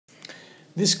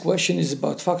This question is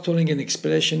about factoring an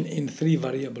expression in three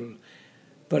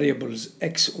variables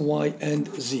x, y,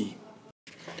 and z.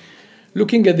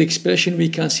 Looking at the expression, we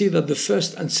can see that the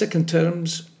first and second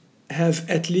terms have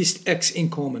at least x in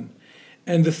common,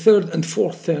 and the third and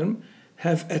fourth term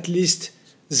have at least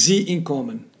z in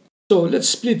common. So let's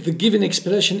split the given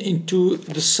expression into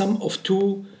the sum of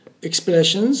two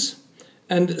expressions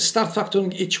and start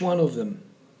factoring each one of them.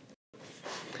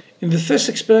 In the first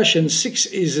expression, 6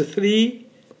 is 3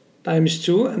 times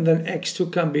 2, and then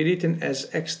x2 can be written as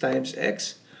x times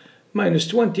x, minus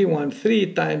 21,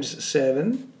 3 times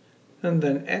 7, and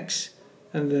then x,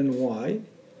 and then y,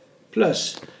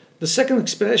 plus the second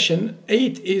expression,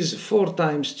 8 is 4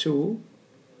 times 2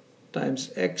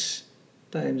 times x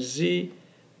times z,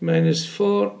 minus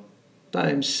 4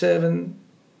 times 7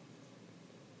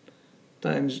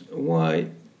 times y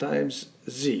times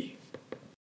z.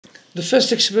 The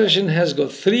first expression has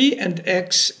got 3 and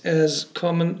x as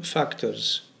common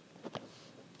factors.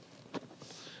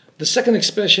 The second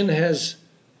expression has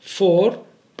 4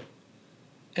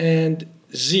 and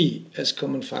z as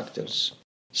common factors.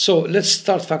 So let's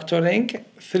start factoring.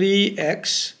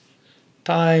 3x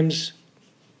times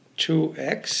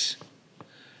 2x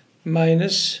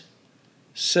minus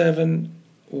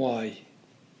 7y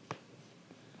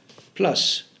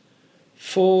plus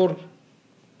 4z,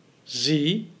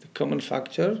 common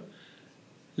factor,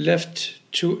 left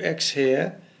 2x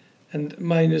here and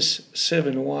minus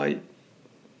 7y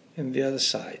in the other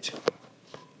side.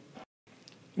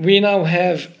 We now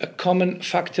have a common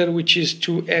factor which is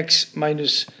 2x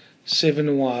minus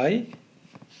 7y,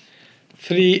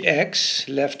 3x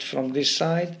left from this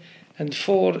side and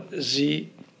 4z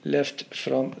left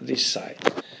from this side.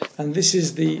 And this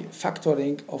is the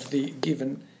factoring of the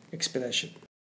given expression.